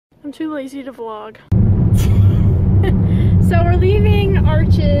I'm too lazy to vlog. So we're leaving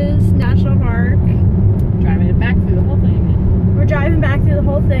Arches National Park. Driving it back through the whole thing. We're driving back through the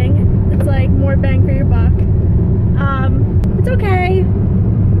whole thing. It's like more bang for your buck. It's okay.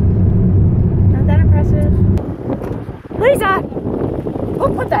 Not that impressive. Lisa!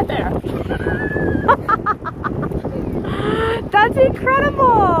 Who put that there? That's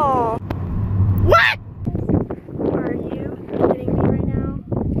incredible! What? Are you kidding me right now?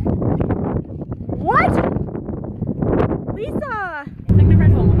 What? Lisa! Nothing to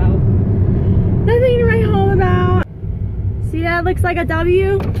write home about. Nothing to write home about. See, that looks like a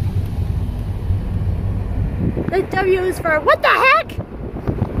W. The W is for what the heck?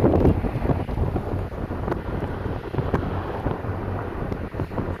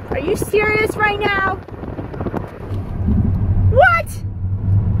 Are you serious right now? What?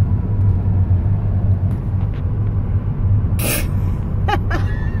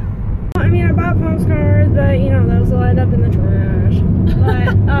 I mean, I bought postcards, but you know, those will end up in the trash.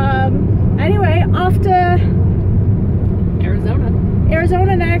 But anyway, off to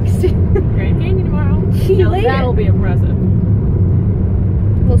Arizona next. Grand Canyon tomorrow. Now that'll be impressive.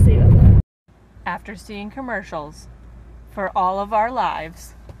 We'll see about that. After seeing commercials for all of our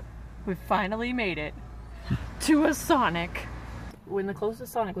lives, we finally made it to a Sonic. When the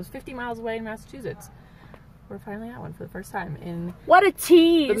closest Sonic was 50 miles away in Massachusetts. We're finally at one for the first time in What a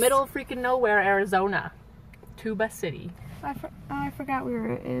tease! the middle of freaking nowhere, Arizona. Tuba City. I forgot we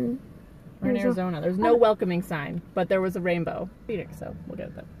were in. We're in Arizona. There's no welcoming sign, but there was a rainbow. Phoenix, so we'll get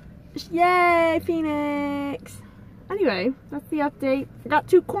it then. Yay, Phoenix! Anyway, that's the update. I got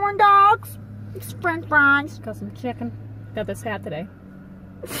 2 corn dogs, French fries. Got some chicken. Got this hat today.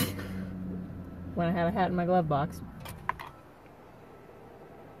 When I had a hat in my glove box.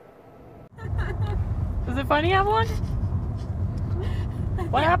 Is it funny, Evelyn?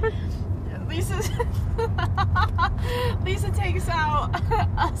 What happened? Lisa takes out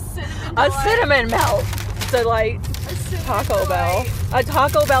a cinnamon A cinnamon melt delight. Taco Bell. A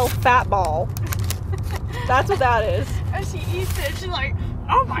Taco Bell fat ball. That's what that is. And she eats it, she's like,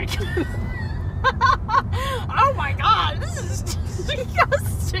 oh my god. Oh my god, this is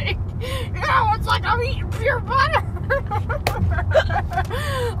disgusting. Yeah, it's like I'm eating pure butter.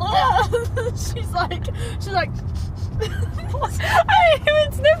 She's like, I didn't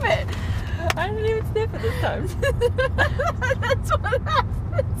even sniff it. I didn't even sniff it this time. that's what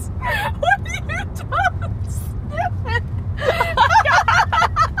happens when you don't sniff it.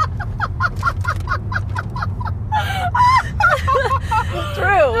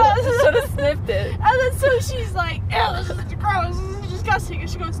 True. Should have sniffed it. And then so she's like, ew, this is gross, this is disgusting. And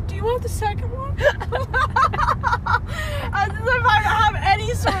she goes, do you want the second one? As if I have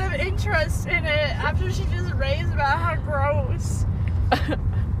any sort of interest in it after she just raves about how gross.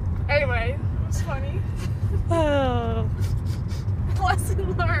 Anyway, it was funny. Oh.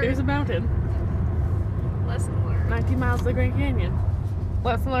 Lesson learned. Here's a mountain. Lesson learned. 19 miles to the Grand Canyon.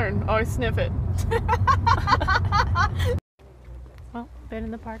 Lesson learned. Always sniff it. Well, been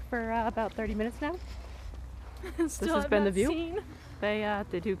in the park for about 30 minutes now. This has been the view. Scene. They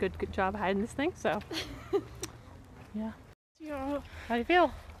do a good job hiding this thing, so yeah. Yeah. How do you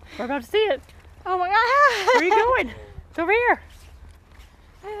feel? We're about to see it. Oh my god. Where are you going? It's over here.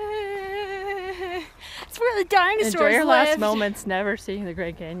 It's where the dinosaurs Enjoy your last lived. moments never seeing the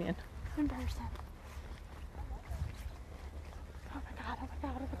Grand Canyon. In person. Oh my god, oh my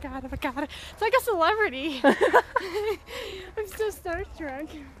god, oh my god, oh my god. It's like a celebrity. I'm so starstruck.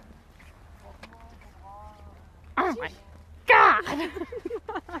 Oh my god!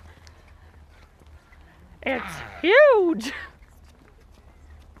 It's huge!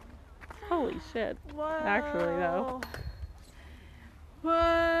 Holy shit. Whoa. Actually, though.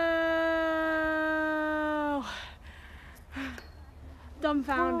 Whoa.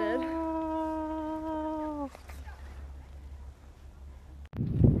 Dumbfounded. Oh.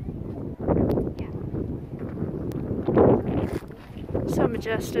 So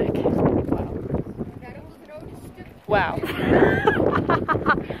majestic. Wow.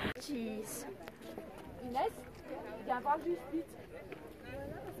 Jeez.